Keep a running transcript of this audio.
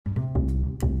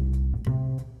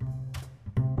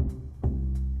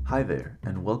Hi there,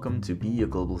 and welcome to Be a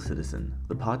Global Citizen,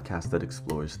 the podcast that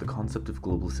explores the concept of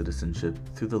global citizenship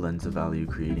through the lens of value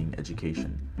creating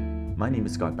education. My name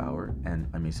is Scott Bauer, and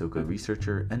I'm a SOCA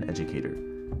researcher and educator.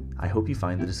 I hope you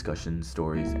find the discussions,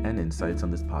 stories, and insights on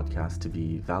this podcast to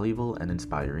be valuable and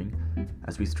inspiring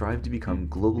as we strive to become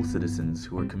global citizens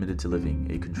who are committed to living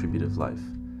a contributive life.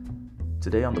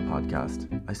 Today on the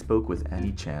podcast, I spoke with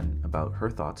Anny Chan about her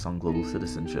thoughts on global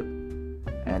citizenship.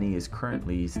 Anny is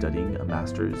currently studying a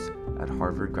master's at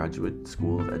Harvard Graduate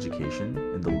School of Education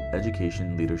in the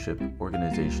Education, Leadership,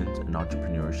 Organizations, and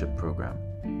Entrepreneurship program.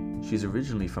 She's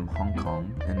originally from Hong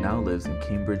Kong and now lives in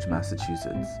Cambridge,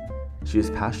 Massachusetts. She is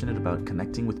passionate about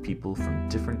connecting with people from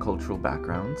different cultural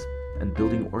backgrounds and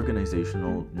building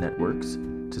organizational networks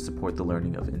to support the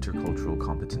learning of intercultural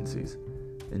competencies.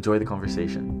 Enjoy the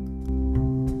conversation.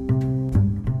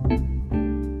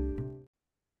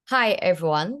 Hi,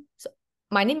 everyone.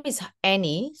 My name is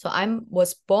Anny. I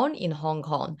was born in Hong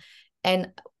Kong,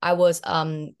 and I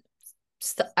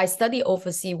studied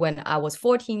overseas when I was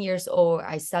 14 years old.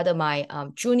 I started my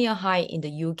junior high in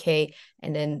the UK,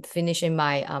 and then finishing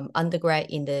my undergrad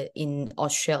in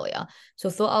Australia. So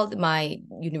throughout my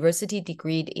university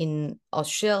degree in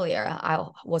Australia, I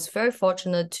was very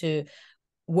fortunate to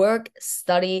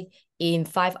study in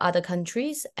 5 other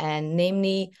countries, and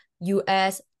namely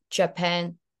US,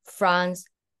 Japan, France,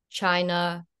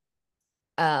 China,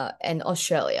 and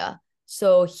Australia.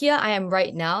 So here I am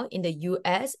right now in the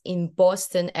US, in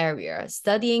Boston area,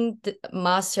 studying the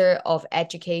Master of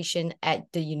Education at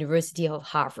the University of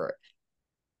Harvard.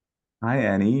 Hi,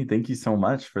 Anny. Thank you so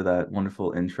much for that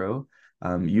wonderful intro.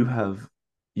 You're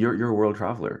a world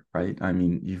traveler, right? I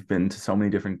mean, you've been to so many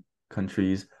different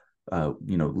countries,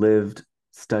 lived,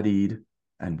 studied,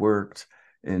 and worked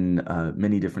in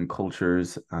many different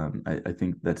cultures. I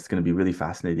think that's going to be really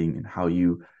fascinating in how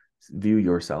you view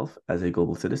yourself as a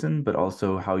global citizen, but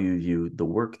also how you view the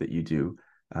work that you do,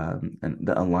 and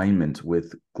the alignment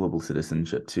with global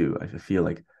citizenship too. I feel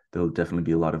like there'll definitely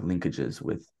be a lot of linkages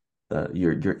with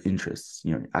your interests,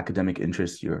 academic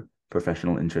interests, your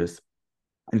professional interests.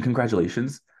 And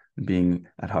congratulations being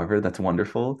at Harvard. That's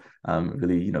wonderful.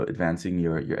 Really, advancing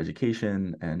your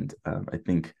education. And I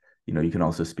think, you can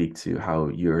also speak to how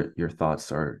your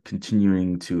thoughts are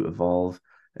continuing to evolve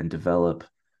and develop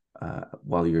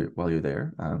while you're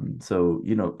there. So,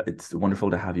 it's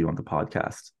wonderful to have you on the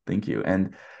podcast. Thank you.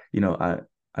 And,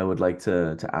 I would like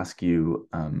to ask you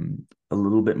a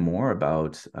little bit more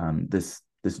about this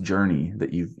journey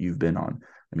that you've been on.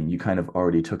 I mean, you kind of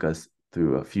already took us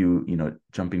through a few,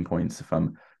 jumping points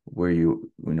from where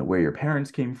where your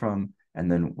parents came from,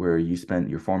 and then where you spent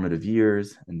your formative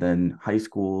years, and then high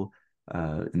school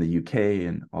in the UK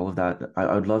and all of that.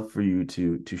 I would love for you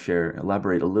to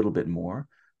elaborate a little bit more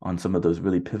on some of those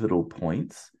really pivotal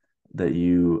points that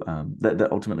you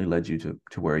that ultimately led you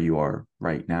to where you are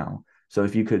right now. So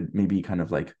if you could maybe kind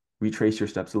of like retrace your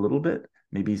steps a little bit,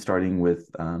 maybe starting with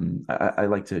I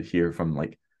like to hear from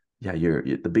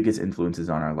the biggest influences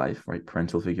on our life, right?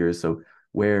 Parental figures. So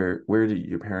where did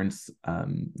your parents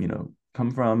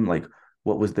come from? Like,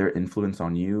 what was their influence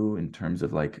on you in terms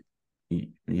of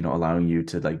allowing you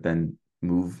to then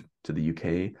move to the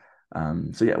UK?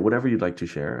 So yeah, whatever you'd like to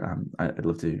share, I'd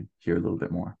love to hear a little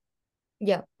bit more.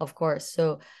 Yeah, of course.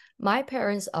 So my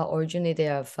parents are originally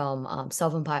there from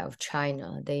southern part of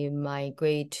China. They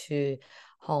migrate to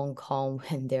Hong Kong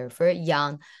when they're very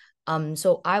young.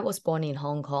 So I was born in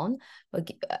Hong Kong,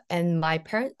 and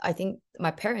I think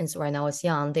my parents when I was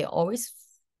young, they always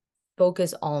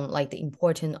focus on the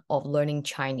importance of learning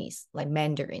Chinese, like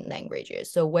Mandarin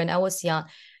languages. So when I was young,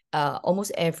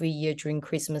 almost every year during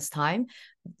Christmas time,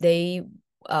 they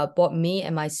brought me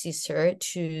and my sister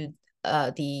to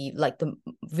the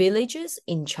villages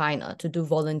in China to do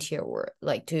volunteer work,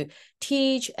 like to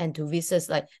teach and to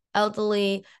visit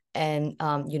elderly, and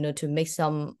to make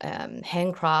some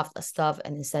handcraft stuff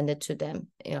and then send it to them,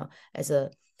 as a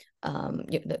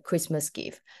the Christmas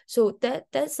gift. So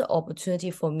that's the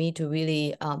opportunity for me to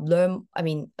really learn. I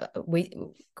mean, we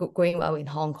growing up in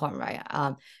Hong Kong,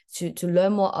 right? To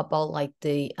learn more about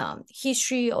the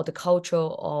history or the culture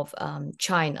of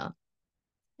China.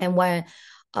 And when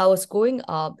I was growing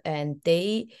up, and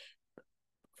they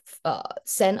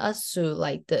sent us to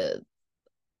the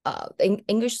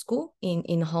English school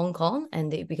in Hong Kong,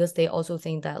 and because they also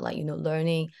think that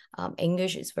learning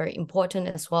English is very important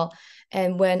as well.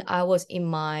 And when I was in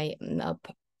my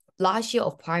last year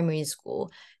of primary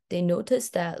school, they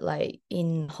noticed that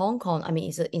in Hong Kong, I mean,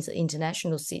 it's an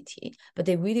international city, but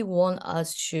they really want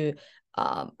us to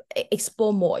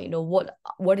explore more,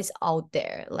 what is out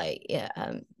there, like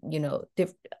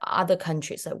other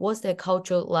countries, like what's their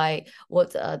culture like,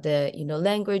 what are the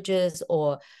languages,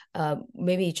 or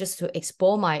maybe just to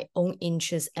explore my own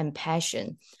interest and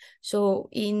passion. So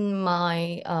in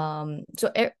my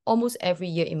almost every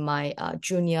year in my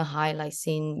junior high, like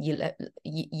since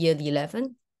year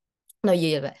 11, no,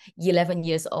 year 11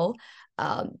 years old,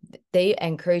 they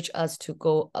encourage us to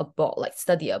go abroad, like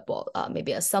study abroad,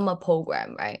 maybe a summer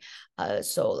program, right?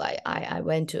 So like I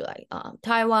went to like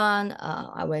Taiwan,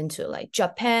 I went to like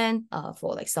Japan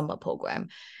for like summer program,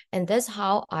 and that's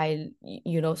how I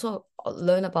so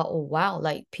learn about, oh wow,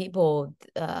 like people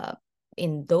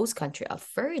in those countries are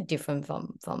very different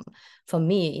from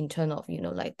me in terms of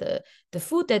like the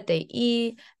food that they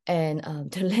eat, and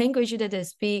the language that they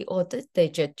speak, or the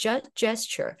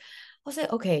gesture. I was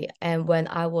like, okay. And when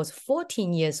I was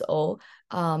 14 years old,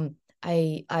 I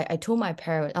told my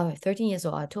parents, I was 13 years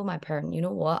old, I told my parents, you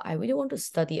know what, I really want to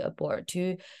study abroad,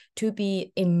 to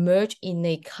be immersed in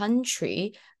a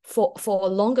country for a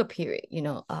longer period,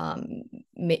 more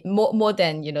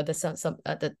than the some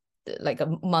the like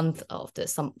a month of the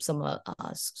summer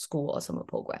school or summer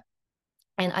program.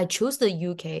 And I chose the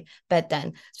UK back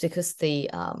then because the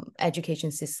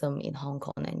education system in Hong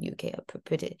Kong and UK are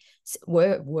pretty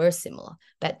were similar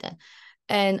back then.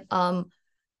 And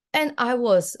I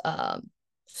was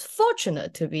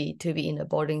fortunate to be in a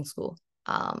boarding school.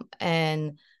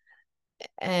 And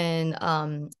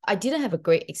I didn't have a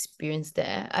great experience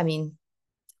there. I mean,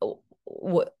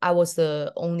 I was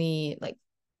the only, like,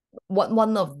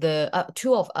 one of the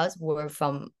two of us were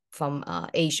from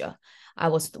Asia. I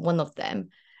was one of them,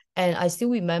 and I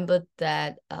still remember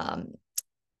that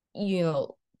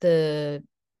the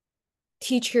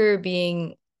teacher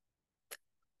being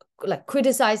like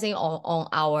criticizing on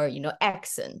our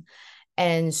accent,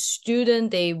 and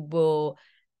student, they will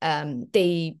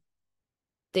they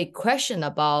question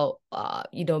about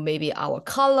maybe our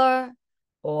color,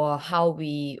 or how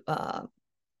we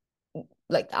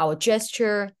like our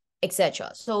gesture,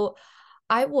 etc. So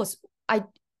I was I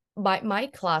my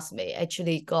classmate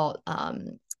actually got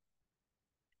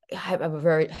have a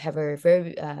very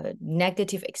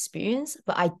negative experience,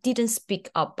 but I didn't speak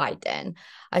up by then.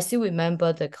 I still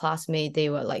remember the classmate, they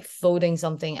were like throwing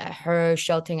something at her,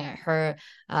 shouting at her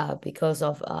because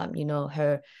of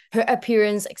her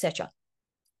appearance, etc.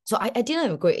 So I didn't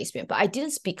have a great experience, but I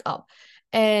didn't speak up.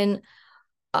 And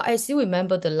I still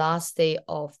remember the last day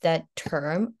of that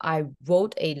term, I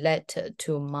wrote a letter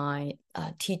to my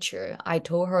teacher. I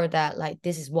told her that, like,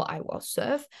 this is what I was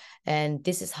served, and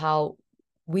this is how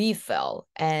we felt,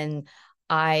 and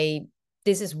I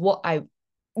this is what I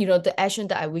the action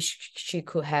that I wish she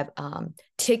could have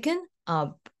taken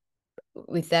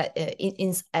with that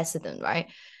incident, right?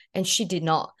 And she did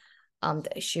not.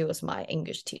 She was my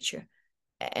English teacher,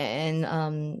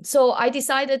 and so I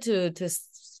decided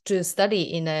to study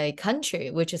in a country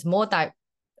which is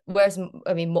whereas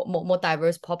I mean more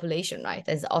diverse population, right?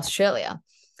 That's Australia.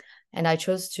 And I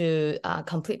chose to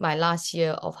complete my last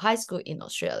year of high school in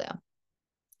Australia.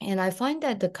 And I find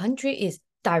that the country is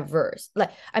diverse.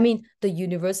 Like, I mean, the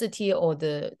university or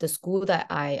the school that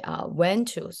I went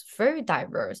to is very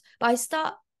diverse. But I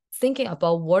start thinking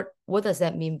about what does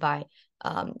that mean by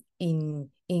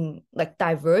in like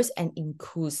diverse and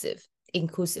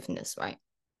inclusiveness, right?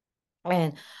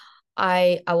 And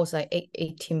I was like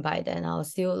 18 by then. I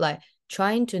was still like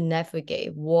trying to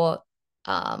navigate what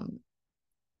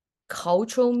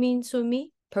cultural means to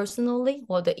me personally,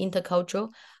 or the intercultural.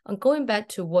 And going back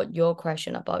to what your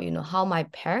question about, how my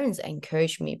parents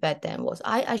encouraged me back then, was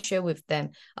I share with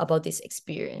them about this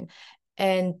experience,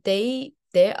 and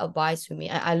their advice to me,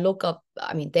 I look up,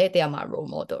 I mean, they are my role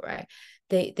model, right?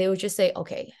 They would just say,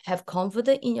 okay, have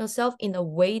confidence in yourself in a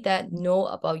way that know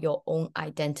about your own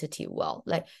identity well.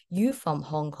 Like, you from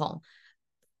Hong Kong,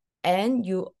 and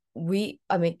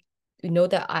I mean, you know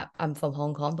that I'm from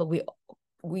Hong Kong, but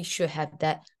we should have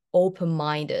that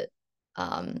open-minded,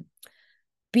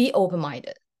 be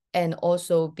open-minded, and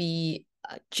also be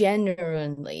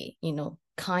genuinely,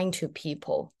 kind to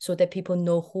people, so that people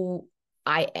know who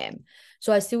I am.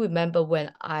 So I still remember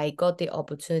when I got the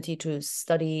opportunity to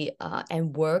study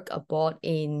and work abroad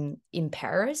in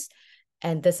Paris,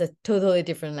 and there's a totally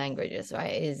different languages,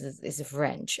 right? Is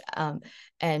French.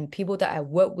 And people that I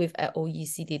work with at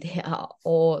OECD, they are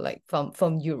all like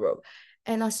from Europe.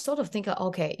 And I sort of think,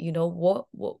 okay, what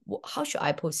how should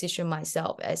I position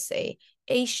myself as a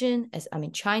Asian, as I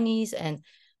mean Chinese, and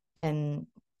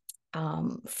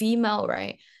female,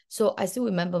 right? So I still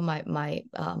remember my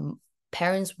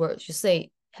parents' words. You say,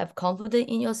 have confidence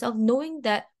in yourself, knowing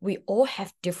that we all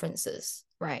have differences,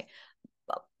 right?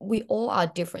 we all are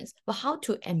different, but how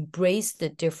to embrace the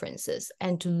differences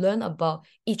and to learn about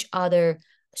each other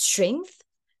strength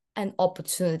and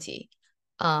opportunity.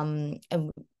 And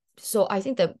so I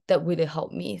think that that really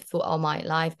helped me throughout my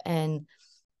life, and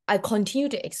I continue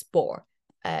to explore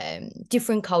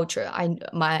different culture.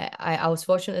 I was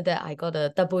fortunate that I got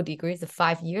a double degree, the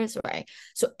 5 years, right?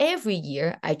 So every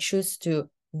year I choose to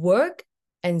work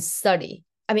and study.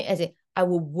 I mean, as in I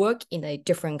will work in a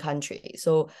different country.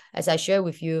 So as I share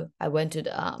with you, I went to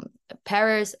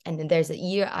Paris, and then there's a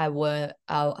year I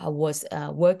was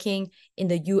working in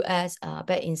the U.S.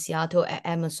 Back in Seattle at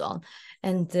Amazon,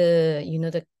 and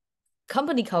the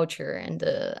company culture and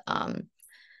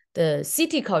the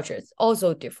city culture is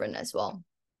also different as well.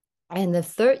 And the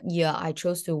third year, I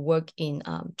chose to work in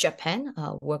Japan,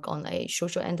 work on a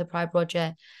social enterprise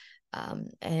project.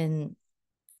 And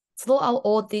throughout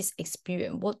all this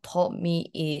experience, what taught me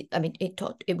is, I mean,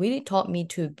 it really taught me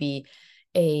to be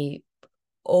a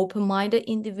open-minded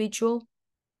individual,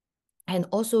 and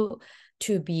also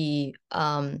to be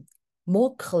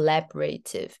more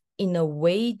collaborative in a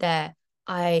way that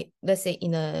let's say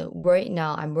in a right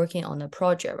now I'm working on a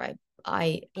project, right?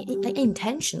 I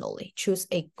intentionally choose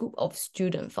a group of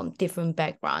students from different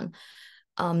background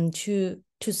to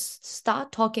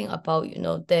start talking about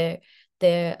their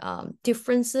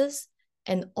differences,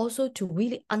 and also to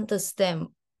really understand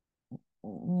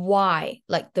why,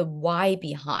 like the why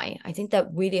behind. I think that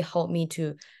really helped me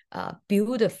to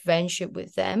build a friendship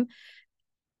with them.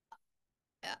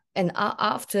 And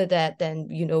after that, then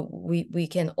we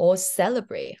can all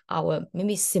celebrate our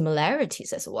maybe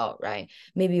similarities as well, right?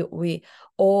 Maybe we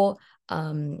all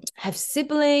have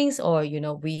siblings, or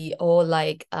we all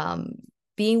like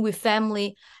being with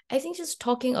family. I think just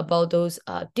talking about those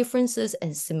differences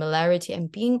and similarity,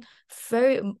 and being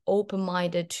very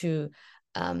open-minded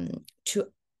um to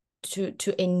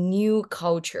to a new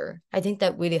culture, I think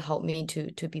that really helped me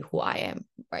to be who I am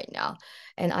right now.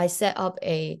 And I set up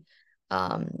a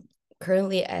um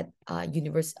currently at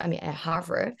university, I mean at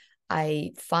Harvard,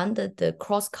 I funded the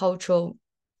cross-cultural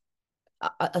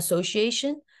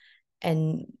association.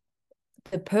 And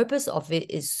the purpose of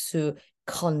it is to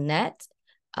connect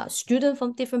students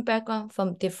from different backgrounds,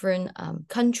 from different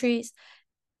countries,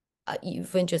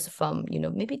 even just from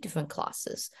maybe different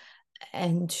classes,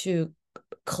 and to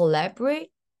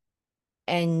collaborate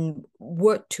and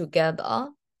work together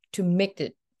to make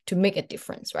a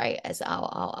difference, right? As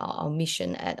our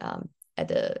mission at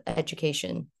the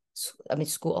education, I mean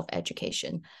school of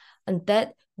education. And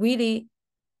that really,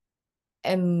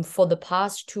 and for the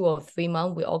past 2 or 3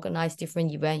 months, we organize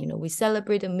different events. We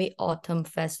celebrate the Mid-Autumn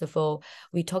Festival.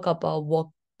 We talk about what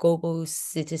global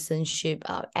citizenship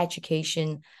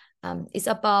education is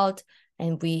about.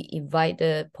 And we invite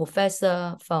the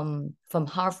professor from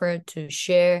Harvard to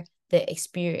share their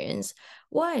experience.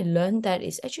 What I learned that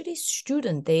is actually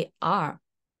students, they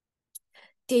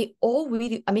all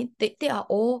really, I mean, they are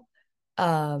all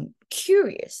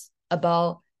curious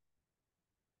about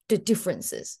the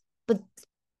differences, but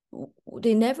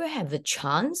they never have a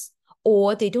chance,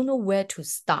 or they don't know where to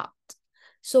start.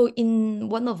 So in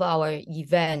one of our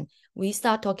events, we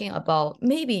start talking about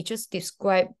maybe just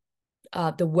describe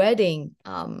the wedding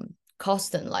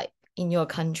custom like in your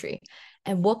country,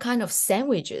 and what kind of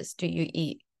sandwiches do you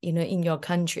eat in your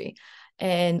country,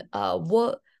 and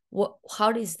what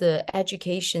how is the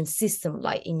education system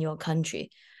like in your country.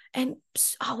 And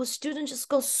our students just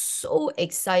got so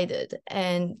excited,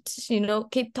 and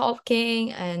keep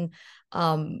talking,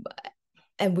 um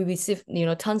and we receive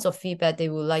tons of feedback. They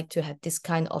would like to have this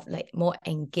kind of like more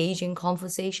engaging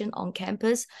conversation on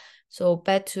campus. So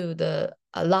back to the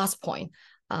last point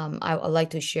I would like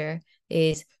to share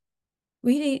is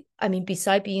really, I mean,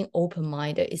 beside being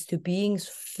open-minded, is to being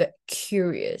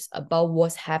curious about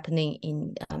what's happening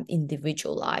in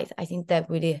individual life. I think that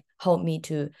really helped me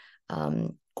to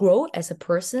grow as a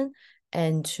person,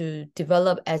 and to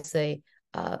develop as a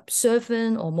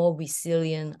servant or more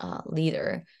resilient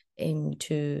leader, and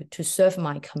to serve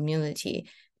my community.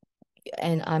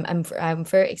 And I'm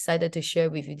very excited to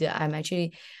share with you that I'm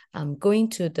actually going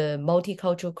to the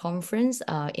multicultural conference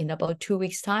in about 2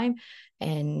 weeks time,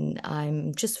 and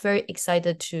I'm just very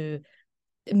excited to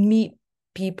meet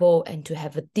people and to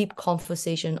have a deep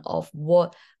conversation of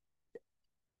what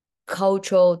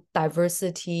cultural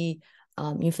diversity,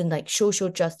 even like social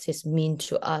justice mean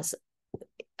to us,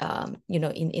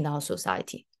 in our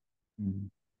society. Mhm.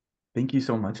 Thank you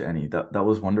so much, Annie. That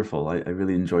was wonderful. I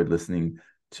really enjoyed listening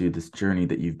to this journey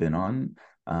that you've been on.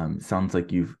 Sounds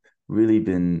like you've really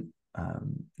been,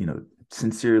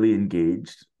 sincerely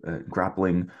engaged,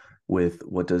 grappling with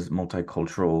what does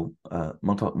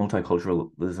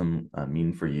multiculturalism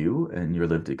mean for you and your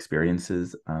lived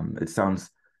experiences. It sounds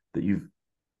that you've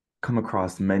come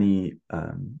across many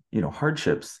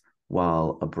hardships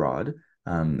while abroad.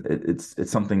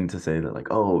 It's something to say that like,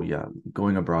 oh yeah,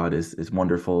 going abroad is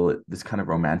wonderful. It's kind of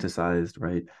romanticized,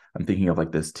 right? I'm thinking of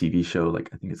like this TV show, like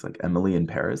I think it's like Emily in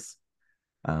Paris,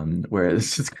 where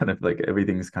it's just kind of like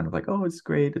everything's kind of like, oh, it's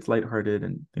great, it's lighthearted,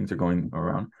 and things are going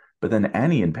around. But then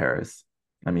Annie in Paris,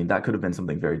 I mean, that could have been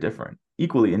something very different,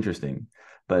 equally interesting.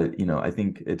 But I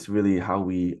think it's really how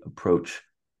we approach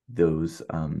those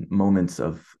moments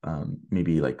of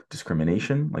maybe like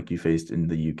discrimination, like you faced in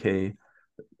the UK,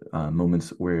 moments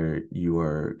where you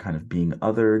are kind of being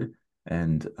othered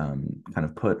and kind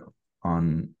of put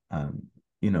on,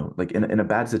 like in a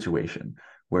bad situation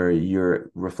where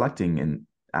you're reflecting and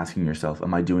asking yourself,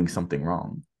 am I doing something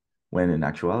wrong? When in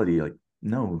actuality, like,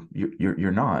 no,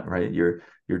 you're not, right? You're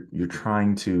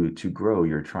trying to grow,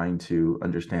 you're trying to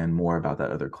understand more about that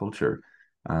other culture.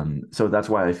 So that's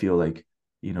why I feel like,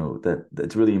 that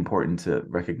it's really important to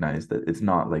recognize that it's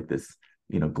not like this,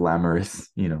 glamorous,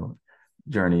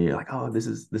 journey, like, oh, this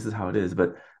is how it is.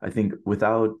 But I think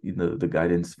without the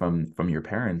guidance from your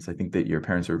parents, I think that your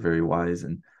parents are very wise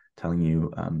in telling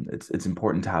you it's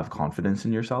important to have confidence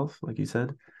in yourself, like you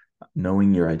said,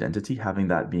 knowing your identity, having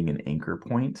that being an anchor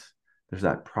point. There's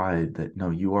that pride that no,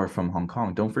 you are from Hong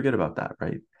Kong. Don't forget about that,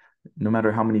 right? No matter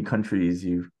how many countries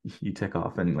you tick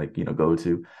off and like go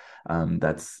to,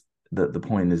 that's the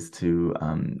point is to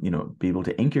be able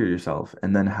to anchor yourself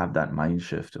and then have that mind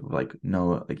shift of like,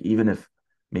 no, like even if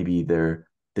maybe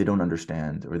they don't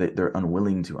understand or they're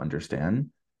unwilling to understand,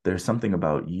 there's something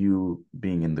about you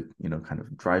being in the kind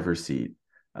of driver's seat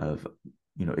of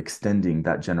extending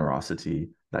that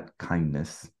generosity, that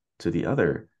kindness to the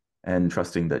other, and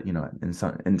trusting that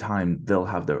in time they'll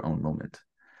have their own moment.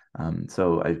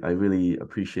 So I really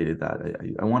appreciated that.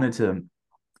 I wanted to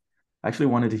actually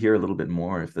wanted to hear a little bit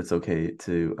more, if that's okay,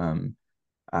 to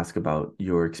ask about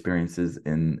your experiences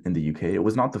in the UK. It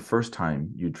was not the first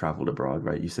time you traveled abroad,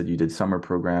 right? You said you did summer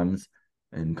programs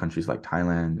in countries like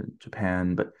Thailand and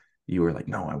Japan, but you were like,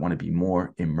 no, I want to be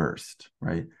more immersed,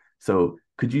 right? So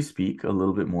could you speak a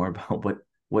little bit more about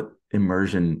what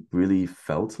immersion really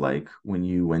felt like when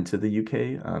you went to the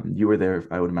UK? You were there,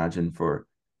 I would imagine, for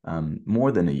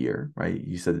more than a year, right?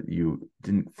 You said that you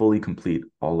didn't fully complete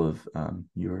all of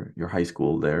your high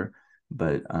school there,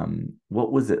 but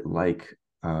what was it like,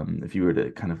 if you were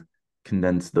to kind of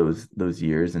condense those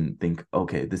years and think,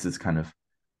 okay, this is kind of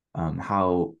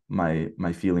how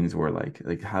my feelings were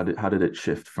like how did it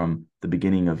shift from the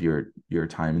beginning of your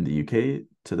time in the UK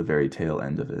to the very tail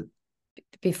end of it?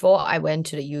 Before I went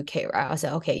to the UK, right, I was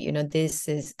like, okay, this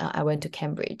is, I went to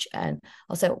Cambridge, and I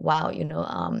was like, wow,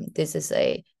 this is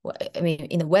I mean,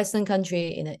 in a Western country,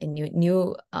 in a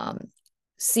new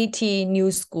city,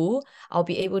 new school, I'll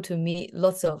be able to meet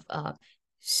lots of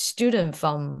students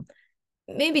from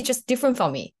maybe just different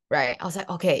from me, right? I was like,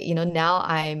 okay, now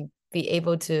I'm be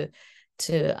able to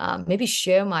maybe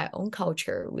share my own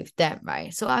culture with them,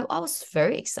 right? So I was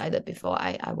very excited before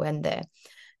I went there.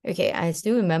 Okay, I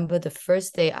still remember the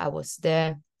first day I was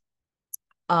there.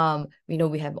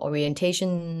 We have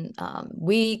orientation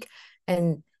week,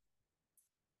 and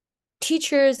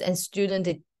teachers and students,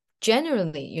 they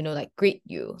generally, like, greet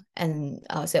you, and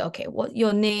I'll say, okay, what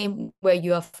your name, where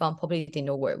you are from. Probably they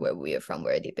know where we are from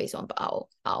already based on our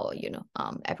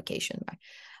application, right?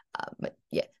 But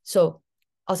yeah, so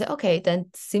I'll say, okay, then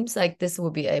seems like this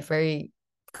will be a very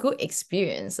good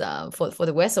experience for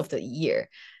the rest of the year.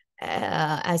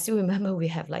 I still remember we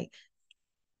have like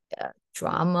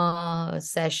drama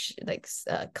session, like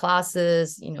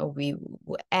classes, we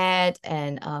would add,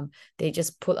 and they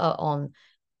just put out on,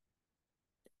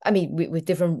 I mean, with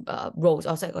different roles.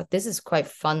 I was like, oh, this is quite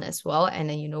fun as well.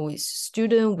 And then, with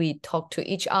student, we talk to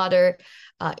each other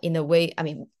in a way. I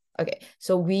mean, okay,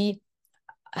 so we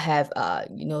have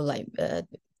like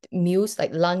meals,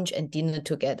 like lunch and dinner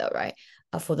together, right?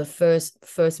 For the first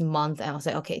month, and I was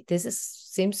like, okay, this is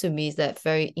seems to me is that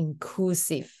very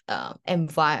inclusive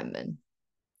environment.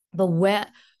 But where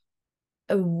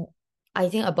uh, I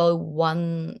think about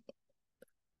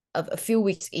a few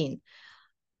weeks in,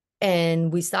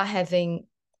 and we start having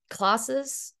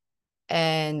classes,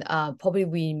 and probably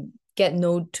we get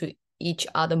know to each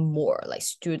other more, like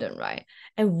student, right?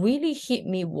 And really hit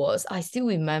me was, I still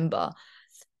remember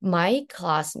my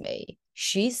classmate,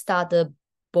 she started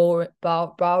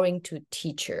bowing to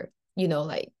teacher,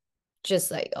 like,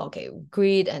 just like, okay,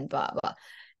 greet and blah blah.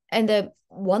 And then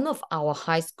one of our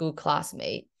high school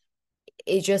classmates,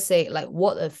 it just say like,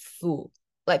 what a fool.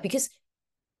 Like, because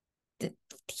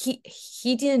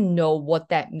he didn't know what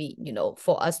that mean,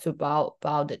 for us to bow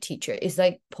the teacher. It's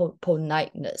like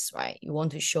politeness, right? You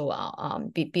want to show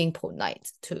being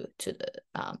polite to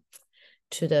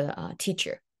the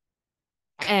teacher.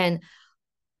 And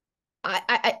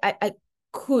I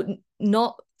could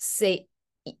not say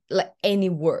like any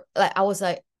word. Like I was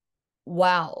like,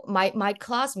 wow, my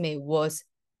classmate was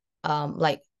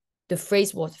like the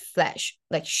phrase was flash.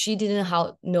 Like she didn't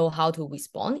know how to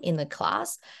respond in the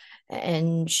class,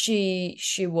 and she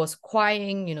was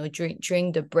crying,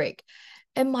 during the break,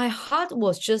 and my heart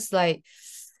was just like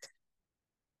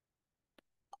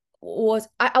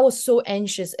I was so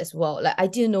anxious as well. Like I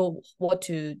didn't know what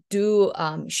to do.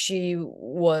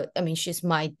 She's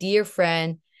my dear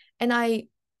friend, and I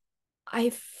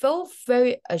felt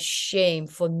very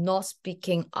ashamed for not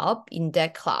speaking up in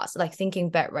that class, like thinking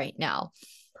back right now.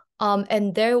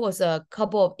 And there was a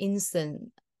couple of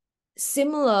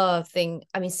similar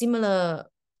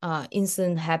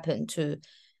incident happened to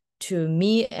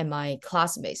me and my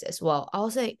classmates as well. I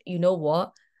was like, you know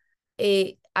what?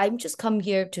 I'm just come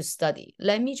here to study.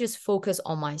 Let me just focus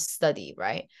on my study,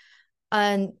 right?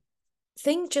 And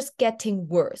things just getting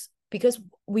worse because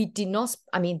we didn't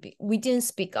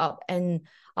speak up, and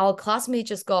our classmates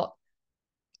just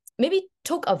maybe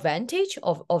took advantage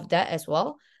of that as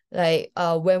well. Like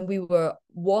when we were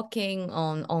walking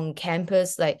on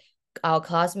campus, like our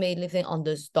classmate living on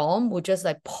the dorm would just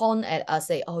like point at us,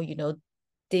 say, oh,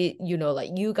 like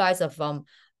you guys are from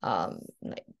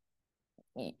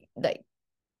like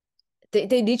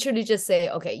they literally just say,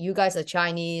 okay, you guys are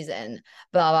Chinese and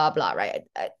blah blah blah, right?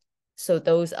 So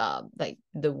those are like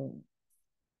the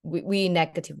we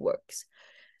negative words.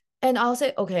 And I'll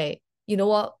say, okay, you know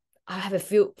what? I have a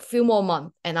few more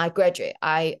months and I graduate.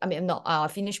 I'm not. I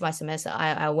finished my semester.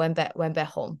 I went back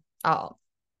home.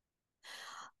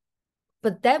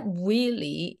 But that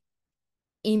really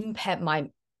impact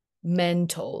me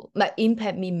mentally.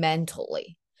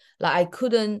 Like I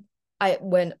couldn't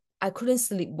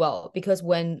sleep well because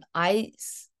when I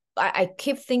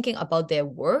keep thinking about their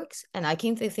works, and I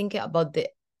keep thinking about their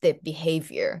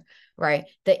behavior, right?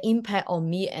 The impact on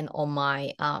me and on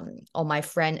my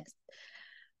friend.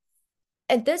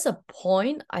 And there's a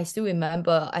point I still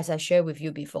remember, as I shared with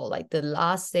you before, like the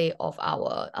last day of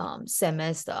our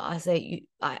semester, I say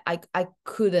I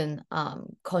couldn't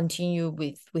continue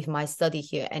with my study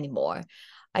here anymore.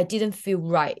 I didn't feel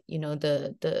right,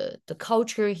 the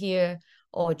culture here,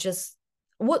 or just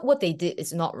what they did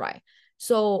is not right.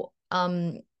 So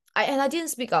I didn't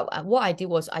speak up. What I did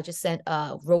was I just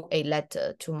wrote a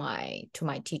letter to my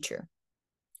teacher.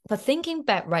 But thinking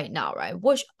back right now, right,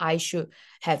 what I should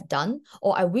have done,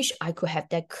 or I wish I could have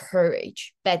that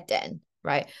courage back then,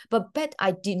 right? But back I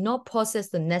did not possess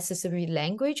the necessary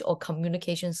language or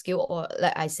communication skill, or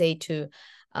like I say,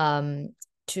 um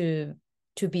to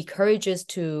to be courageous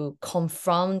to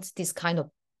confront this kind of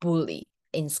bully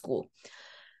in school.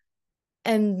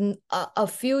 And a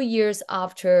few years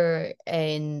after,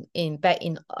 when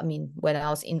I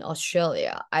was in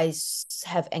Australia, I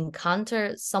have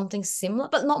encountered something similar,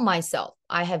 but not myself.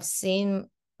 I have seen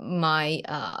my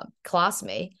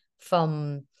classmate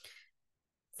from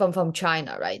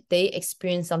China, right? They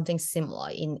experienced something similar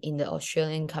in the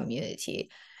Australian community,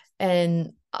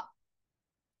 and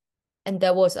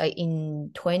that was in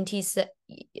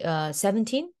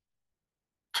 2017.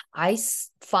 I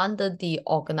funded the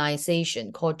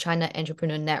organization called China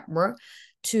Entrepreneur Network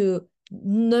to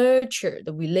nurture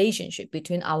the relationship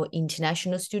between our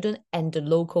international student and the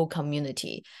local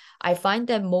community. I find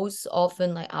that most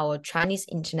often, like our Chinese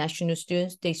international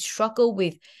students, they struggle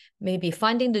with maybe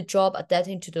finding the job,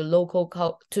 adapting to the local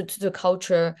to the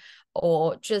culture,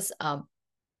 or just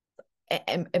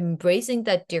embracing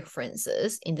that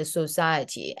differences in the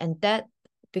society. And that,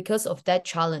 because of that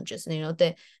challenges,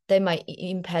 they might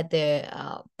impact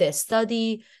their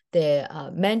study, their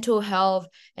mental health,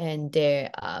 and their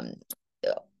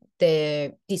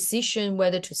decision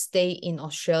whether to stay in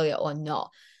Australia or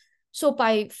not. So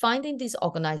by finding this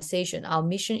organization, our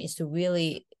mission is to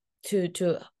really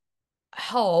to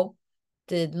help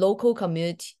the local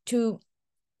community to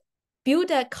build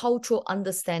that cultural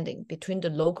understanding between the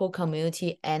local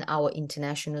community and our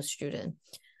international student.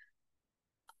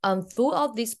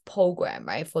 Throughout this program,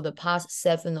 right, for the past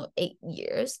 7 or 8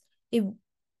 years,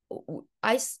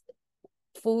 I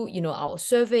for our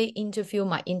survey, interview,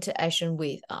 my interaction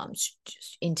with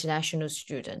international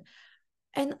student,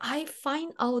 and I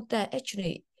find out that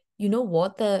actually,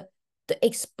 the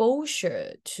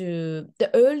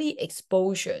early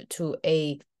exposure to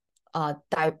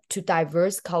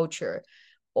diverse culture,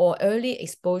 or early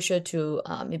exposure to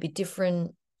maybe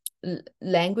different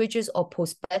languages or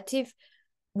perspective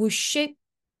will shape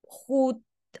who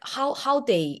how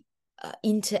they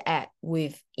interact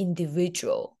with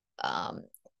individual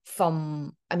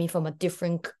from from a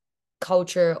different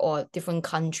culture or different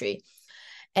country.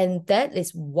 And that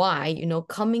is why,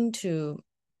 coming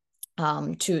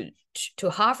um to to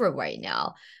Harvard right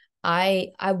now,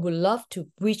 I would love to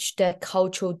bridge that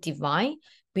cultural divide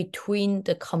between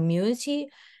the community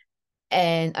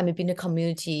and between the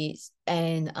communities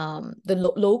and the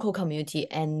local community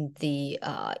and the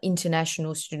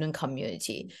international student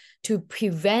community, to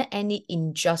prevent any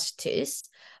injustice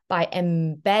by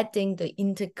embedding the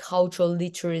intercultural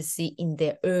literacy in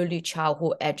their early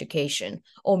childhood education,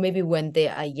 or maybe when they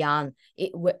are young,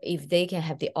 if they can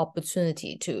have the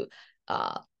opportunity to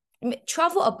uh,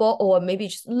 travel abroad, or maybe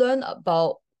just learn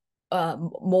about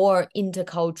more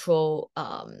intercultural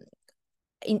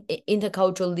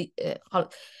interculturally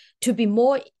to be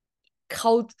more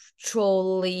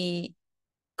culturally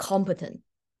competent.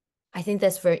 I think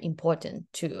that's very important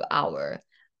to our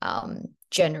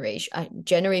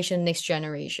generation, next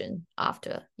generation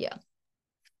after. Yeah.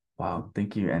 Wow,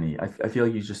 thank you, Annie. I feel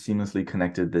like you just seamlessly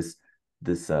connected this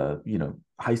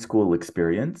high school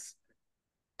experience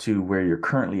to where you're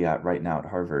currently at right now at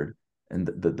Harvard, and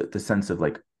the sense of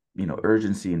like,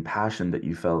 urgency and passion that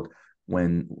you felt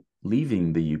when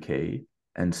leaving the UK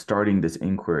and starting this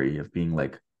inquiry of being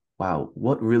like, wow,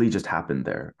 what really just happened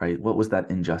there, right? What was that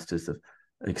injustice of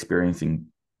experiencing,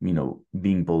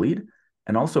 being bullied,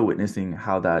 and also witnessing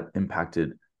how that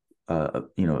impacted, a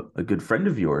good friend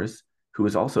of yours who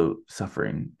was also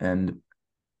suffering, and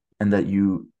that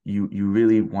you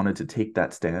really wanted to take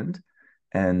that stand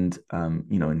and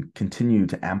and continue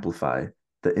to amplify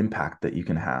the impact that you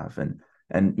can have, and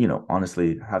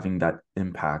honestly, having that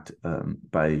impact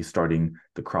by starting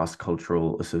the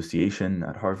cross-cultural association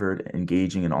at Harvard,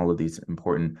 engaging in all of these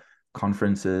important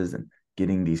conferences and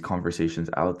getting these conversations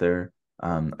out there.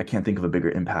 I can't think of a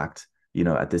bigger impact,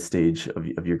 at this stage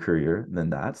of your career than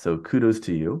that. So kudos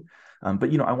to you.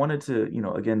 But I wanted to,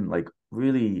 again, like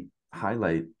really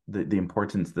highlight the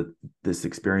importance that this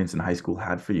experience in high school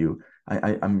had for you.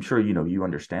 I'm sure you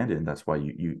understand it, and that's why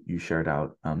you shared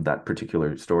out that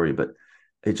particular story. But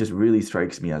it just really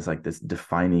strikes me as like this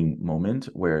defining moment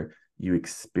where you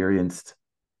experienced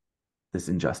this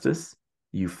injustice.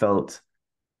 You felt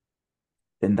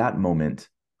in that moment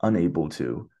unable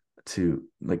to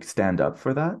like stand up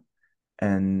for that,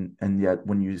 and yet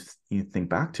when you think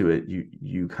back to it,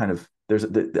 you kind of,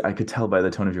 I could tell by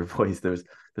the tone of your voice, there's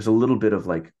a little bit of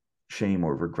like shame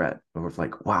or regret, or it's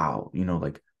like, wow,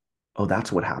 like, oh,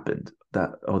 that's what happened,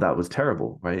 that was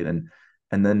terrible, right?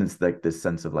 And then it's like this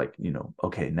sense of like,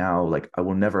 okay, now like I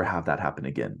will never have that happen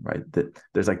again, right? That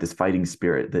there's like this fighting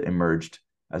spirit that emerged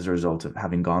as a result of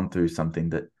having gone through something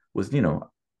that was, in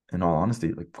all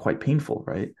honesty, like quite painful,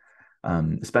 right?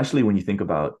 Especially when you think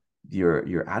about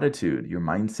your attitude, your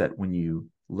mindset when you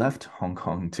left Hong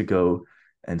Kong to go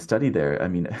and study there. I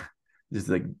mean, just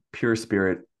like pure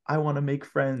spirit. I want to make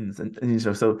friends, and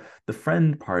so the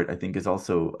friend part, I think, is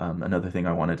also another thing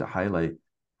I wanted to highlight.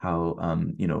 How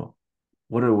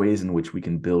what are ways in which we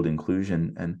can build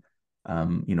inclusion and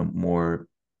more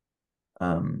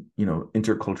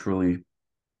interculturally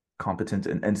competent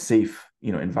and safe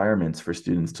environments for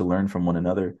students to learn from one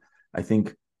another. I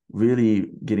think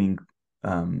really getting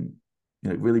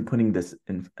really putting this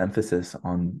emphasis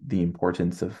on the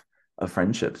importance of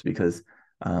friendships, because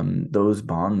those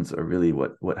bonds are really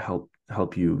what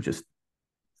help you just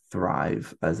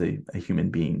thrive as a human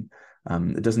being.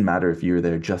 It doesn't matter if you're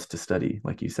there just to study,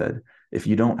 like you said. If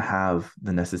you don't have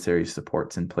the necessary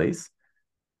supports in place,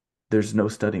 there's no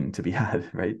studying to be had,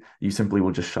 right? You simply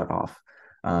will just shut off.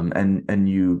 And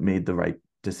you made the right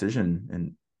decision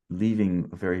in leaving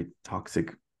a very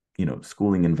toxic,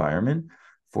 schooling environment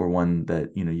for one that,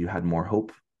 you had more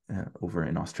hope over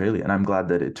in Australia. And I'm glad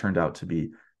that it turned out to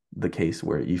be the case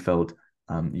where you felt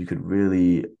you could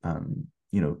really,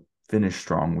 finish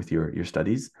strong with your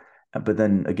studies, but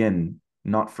then again,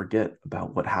 not forget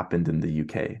about what happened in the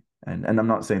UK. And I'm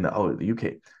not saying that, oh, the UK,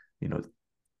 you know,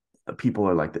 people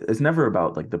are like this. It's never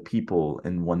about like the people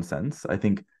in one sense. I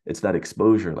think it's that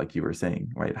exposure, like you were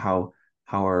saying, right? How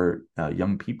are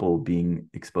young people being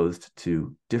exposed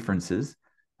to differences,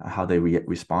 how they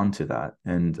respond to that,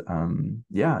 and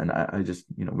yeah, and I just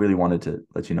really wanted to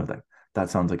let you know that that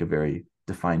sounds like a very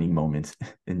defining moment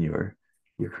in your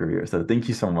career. So thank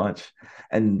you so much,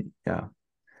 and yeah.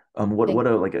 What Thank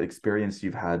a like experience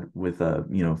you've had with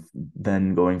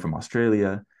then going from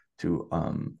Australia to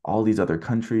all these other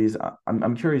countries.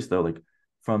 I'm curious though, like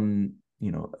from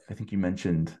I think you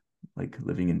mentioned like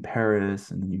living in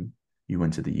Paris, and then you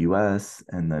went to the US,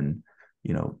 and then,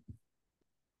 you know,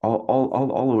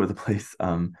 all over the place.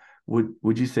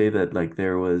 Would you say that like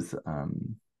there was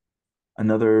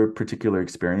another particular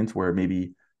experience where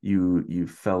maybe you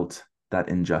felt that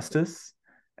injustice,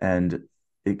 and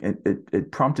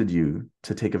it prompted you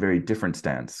to take a very different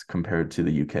stance compared to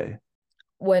the UK?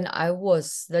 When I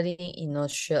was studying in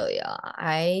Australia,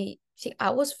 I think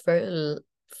I was very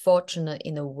fortunate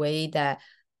in a way that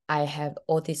I have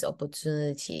all this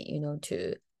opportunity,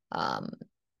 um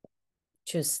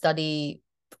to study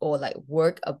or like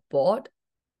work abroad,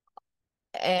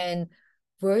 and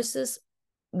versus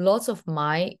lots of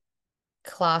my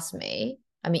classmates,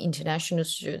 I mean international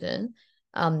student,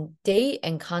 they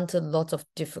encounter lots of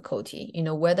difficulty,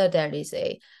 whether there is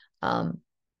a um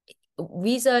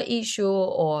visa issue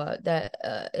or that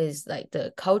is like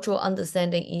the cultural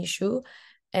understanding issue.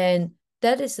 And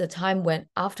that is the time when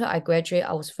after I graduate,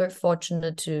 I was very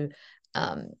fortunate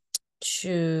um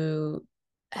to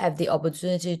have the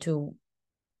opportunity to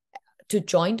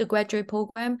join the graduate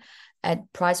program at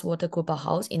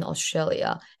PricewaterhouseCoopers in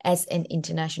Australia as an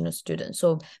international student.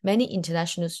 So many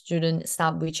international students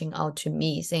start reaching out to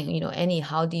me saying, Annie,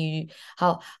 how do you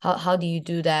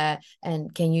do that?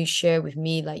 And can you share with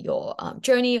me like your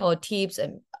journey or tips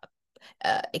and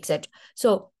etc.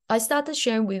 So I started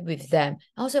sharing with them.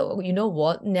 I was like, oh, you know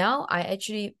what? Now I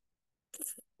actually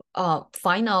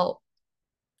find out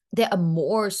there are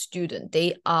more students.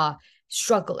 They are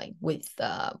struggling with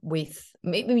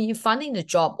maybe finding the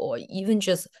job or even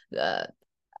just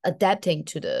adapting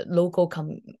to the local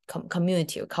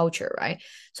community or culture, right?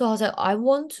 So I was like, I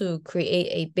want to create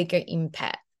a bigger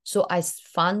impact. So I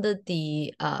founded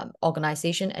the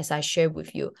organization as I shared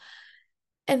with you.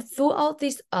 And throughout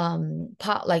this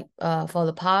part, like for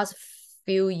the past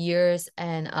few years,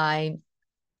 and I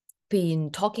been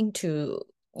talking to,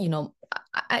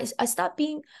 I start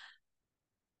being,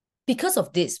 because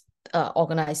of this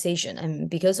organization, and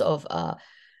because of um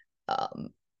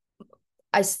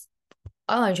I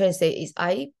all I'm trying to say is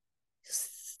I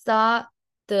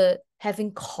started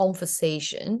having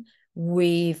conversation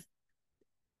with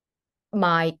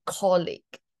my colleague,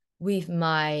 with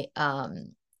my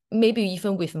maybe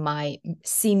even with my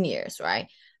seniors, right?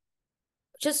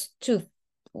 Just to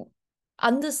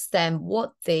understand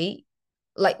what they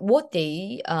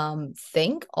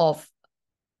think of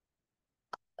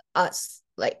us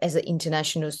like as an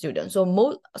international student. So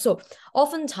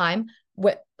oftentimes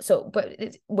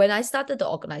when I started the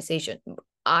organization,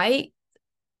 I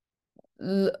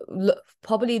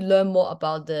probably learn more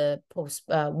about the post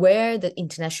where the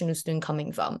international student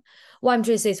coming from. What I'm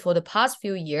trying to say is for the past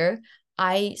few years,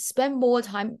 I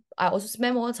also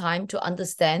spend more time to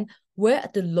understand where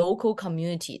the local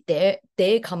community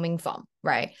they're coming from,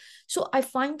 right? So I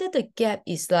find that the gap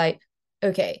is like,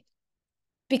 okay,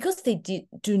 because they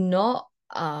do not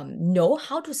know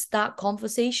how to start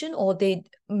conversation, or they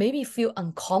maybe feel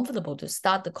uncomfortable to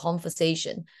start the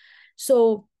conversation.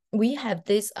 So we have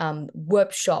this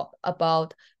workshop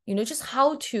about just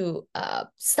how to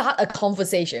start a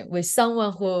conversation with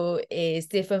someone who is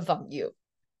different from you.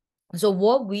 So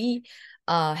what we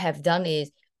have done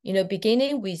is,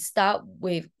 beginning we start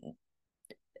with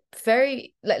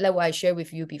very like what I shared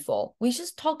with you before. We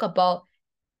just talk about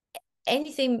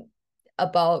anything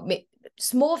about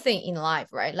small thing in life,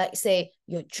 right? Like say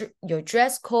your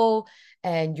dress code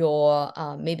and your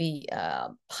maybe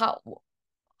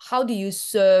how do you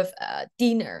serve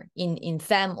dinner in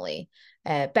family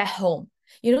back home.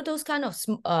 Those kind of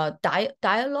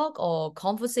dialogue or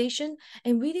conversation,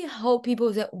 and really help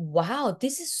people say, wow,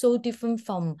 this is so different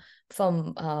from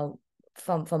from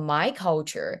my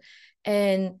culture.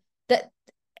 And that,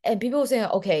 and people saying,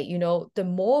 okay, the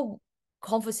more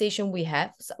conversation we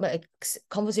have, like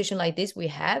conversation like this we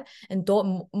have, and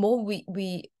the more we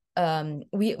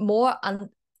more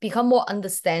become more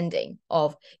understanding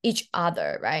of each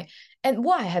other, right? And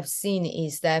what I have seen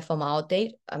is that from our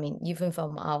data, I mean, even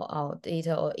from our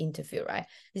data or interview, right?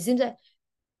 It seems that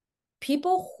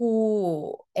people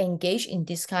who engage in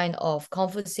this kind of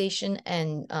conversation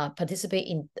and participate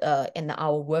in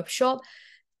our workshop,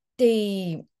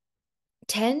 they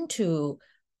tend to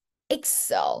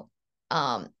excel,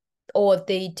 um or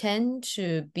they tend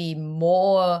to be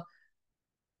more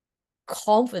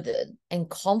confident and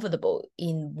comfortable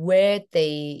in where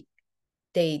they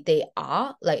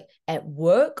are, like at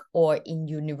work or in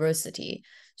university.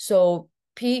 So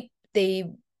they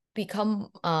become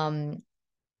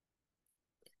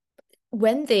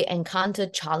when they encounter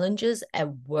challenges at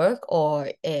work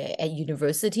or at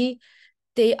university,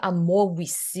 they are more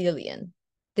resilient.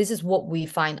 This is what we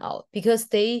find out, because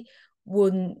they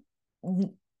would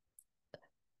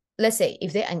let's say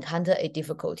if they encounter a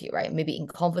difficulty, right, maybe in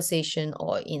conversation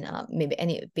or in maybe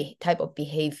any type of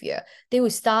behavior, they will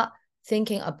start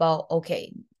thinking about,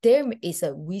 okay, there is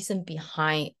a reason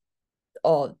behind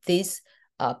or this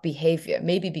behavior,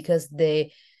 maybe because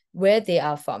they where they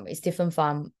are from is different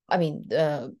from, I mean,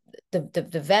 the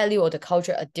value or the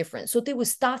culture are different, so they will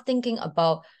start thinking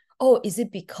about, oh, is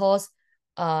it because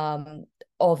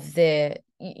of their,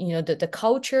 the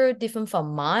culture different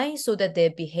from mine, so that their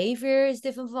behavior is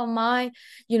different from mine,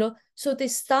 so they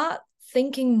start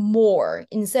thinking more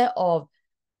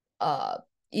uh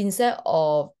instead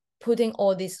of putting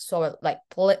all these sort of like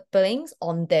blames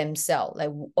on themselves,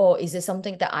 like, oh, is it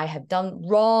something that I have done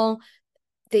wrong?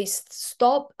 They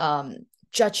stop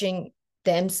judging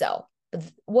themselves.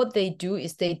 What they do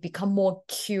is they become more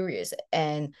curious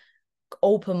and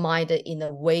open-minded in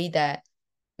a way that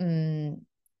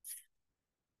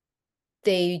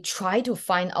they try to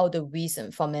find out the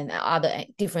reason from an other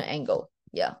different angle.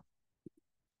 Yeah.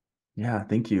 Yeah,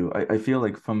 thank you. I feel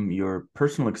like from your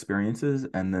personal experiences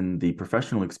and then the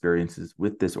professional experiences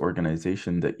with this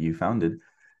organization that you founded,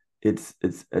 it's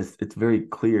very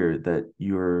clear that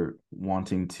you're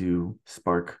wanting to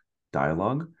spark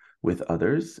dialogue with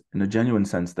others in a genuine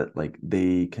sense that like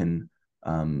they can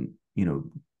you know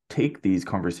take these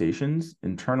conversations,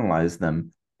 internalize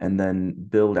them, and then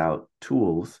build out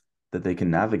tools that they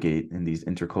can navigate in these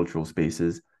intercultural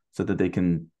spaces so that they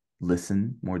can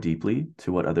listen more deeply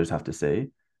to what others have to say,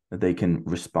 that they can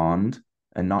respond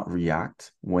and not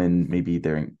react when maybe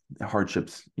their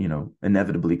hardships,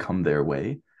 inevitably come their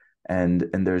way. And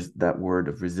there's that word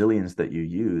of resilience that you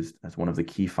used as one of the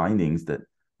key findings that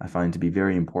I find to be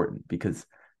very important because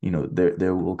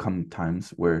there will come times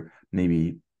where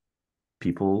maybe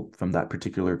people from that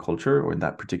particular culture or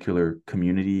that particular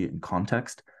community and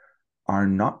context are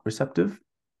not receptive,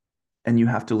 and you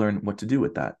have to learn what to do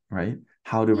with that, right?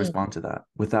 How to Mm. respond to that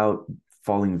without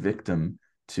falling victim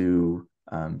to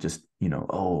just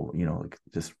like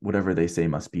just whatever they say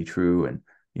must be true, and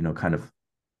kind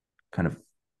of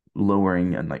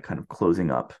lowering and like kind of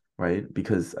closing up, right?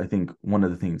 Because I think one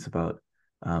of the things about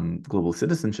global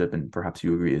citizenship, and perhaps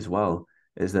you agree as well,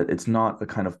 is that it's not a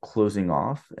kind of closing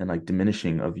off and like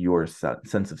diminishing of your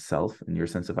sense of self and your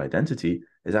sense of identity.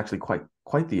 Is actually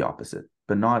quite the opposite,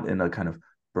 but not in a kind of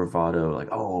bravado, like,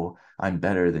 oh, I'm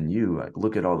better than you. Like,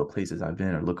 look at all the places I've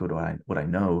been, or look at what I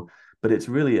know. But it's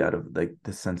really out of like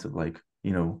this sense of like,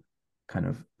 kind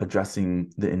of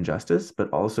addressing the injustice,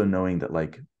 but also knowing that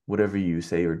like whatever you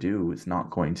say or do is not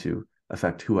going to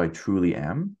affect who I truly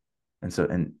am. And so,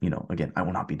 and again, I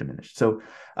will not be diminished. So,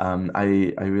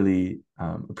 I really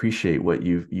appreciate what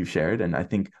you've shared, and I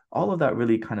think all of that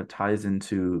really kind of ties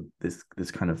into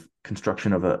this kind of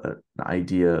construction of an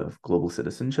idea of global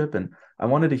citizenship. And I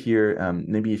wanted to hear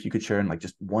maybe if you could share in like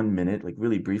just 1 minute, like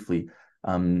really briefly,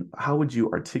 how would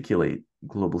you articulate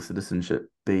global citizenship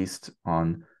based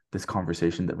on this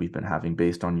conversation that we've been having,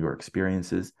 based on your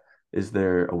experiences? Is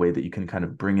there a way that you can kind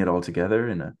of bring it all together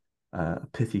in a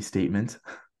pithy statement?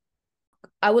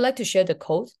 I would like to share the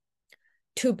quote.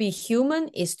 To be human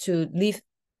is to live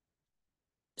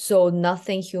so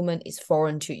nothing human is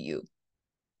foreign to you.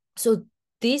 So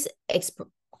this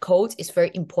quote is very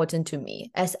important to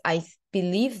me, as I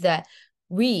believe that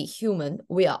we human,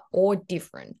 we are all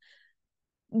different.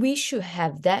 We should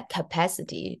have that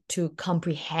capacity to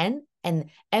comprehend and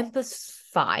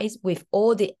empathize with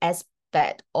all the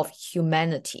aspect of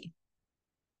humanity.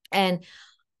 And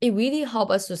it really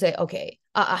helped us to say, okay,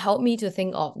 help me to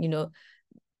think of,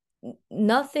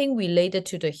 nothing related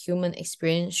to the human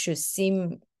experience should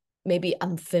seem maybe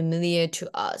unfamiliar to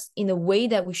us, in a way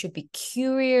that we should be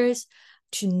curious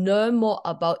to learn more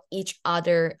about each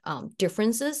other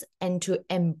differences, and to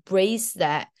embrace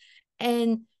that,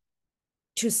 and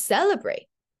to celebrate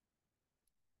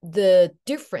the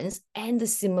difference and the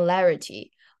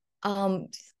similarity, um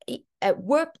at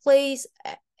workplace,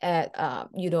 at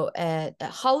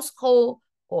a household,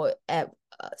 or at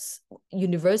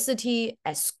university,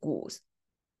 at schools.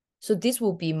 So this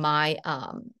will be my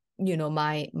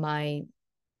my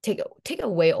take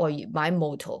away, or my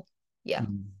motto. Yeah.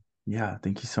 Mm. Yeah,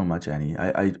 thank you so much, Annie.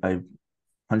 I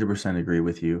 100% agree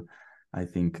with you. I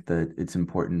think that it's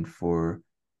important for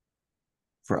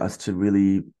us to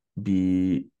really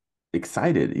be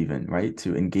excited, even, right?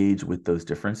 To engage with those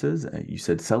differences. You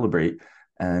said celebrate,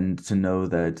 and to know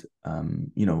that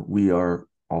we are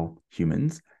all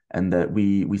humans, and that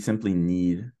we simply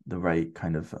need the right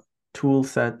kind of tool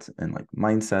set and like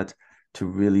mindset to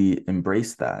really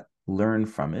embrace that, learn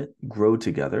from it, grow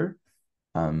together,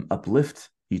 uplift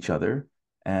each other,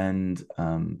 and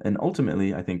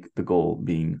ultimately, I think the goal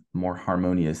being more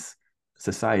harmonious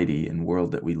society and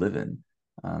world that we live in.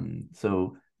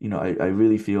 So, I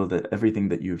really feel that everything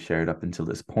that you've shared up until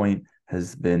this point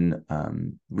has been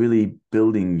really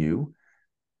building you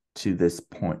to this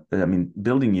point. I mean,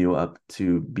 building you up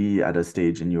to be at a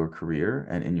stage in your career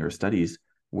and in your studies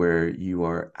where you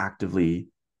are actively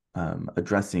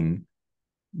addressing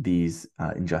these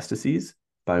injustices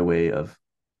by way of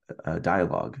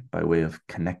dialogue, by way of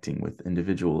connecting with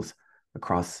individuals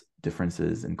across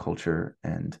differences in culture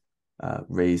and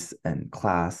race and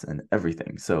class and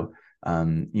everything. So,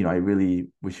 I really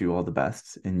wish you all the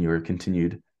best in your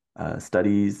continued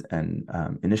studies and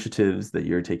initiatives that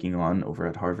you're taking on over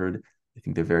at Harvard. I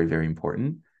think they're very, very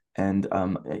important. And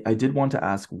I did want to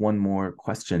ask one more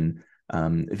question.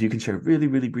 If you can share really,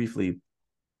 really briefly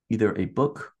either a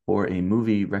book or a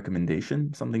movie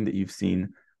recommendation, something that you've seen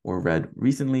or read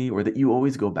recently or that you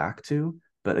always go back to.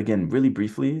 But again, really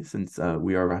briefly, since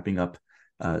we are wrapping up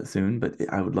soon, but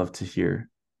I would love to hear.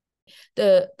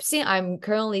 Since I'm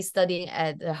currently studying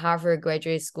at the Harvard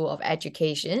Graduate School of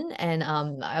Education, and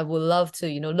I would love to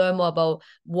learn more about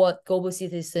what global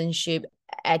citizenship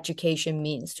education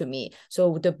means to me.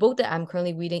 So the book that I'm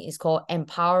currently reading is called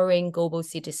Empowering Global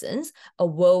Citizens, a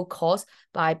world course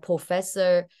by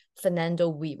Professor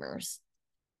Fernando Wiemers.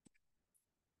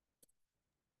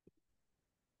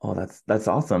 Oh, that's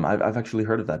awesome. I've actually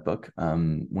heard of that book.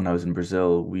 When I was in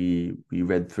Brazil, we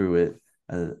read through it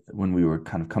when we were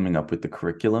kind of coming up with the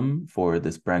curriculum for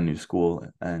this brand new school.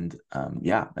 And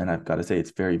yeah, and I've got to say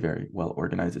it's very, very well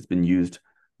organized. It's been used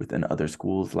within other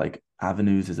schools, like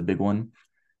Avenues is a big one,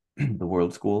 the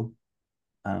World School.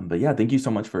 But yeah, thank you so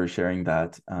much for sharing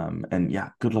that. And yeah,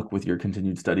 good luck with your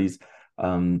continued studies.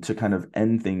 To kind of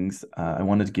end things, I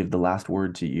wanted to give the last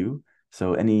word to you.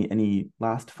 So any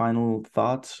last final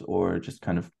thoughts or just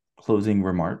kind of closing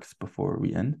remarks before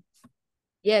we end?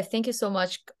 Yeah, thank you so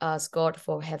much, Scott,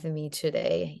 for having me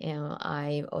today.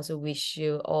 I also wish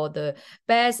you all the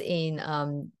best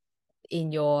in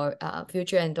your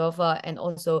future endeavor, and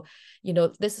also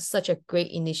this is such a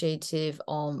great initiative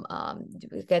on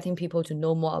getting people to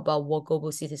know more about what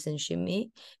global citizenship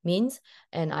means.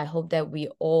 And I hope that we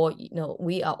all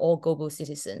we are all global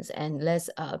citizens, and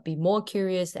let's be more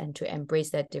curious and to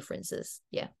embrace their differences.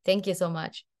 Yeah, thank you so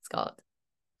much, Scott.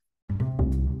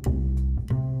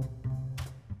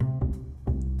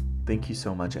 Thank you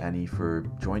so much, Annie, for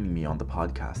joining me on the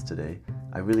podcast today.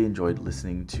 I really enjoyed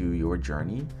listening to your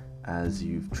journey as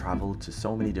you've traveled to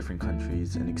so many different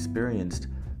countries and experienced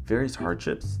various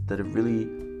hardships that have really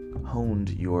honed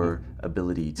your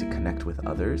ability to connect with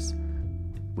others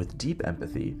with deep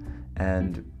empathy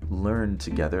and learn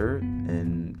together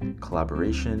in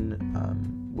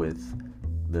collaboration with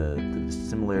the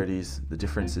similarities, the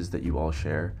differences that you all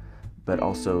share, but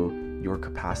also your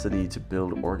capacity to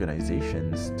build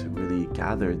organizations to really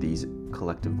gather these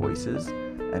collective voices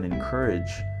and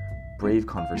encourage brave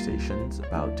conversations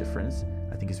about difference,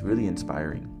 I think is really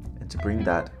inspiring. And to bring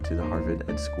that to the Harvard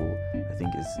Ed School, I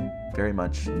think is very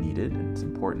much needed and it's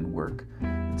important work.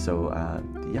 And so,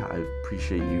 yeah, I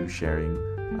appreciate you sharing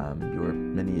your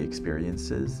many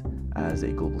experiences as a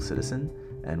global citizen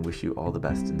and wish you all the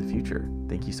best in the future.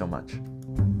 Thank you so much.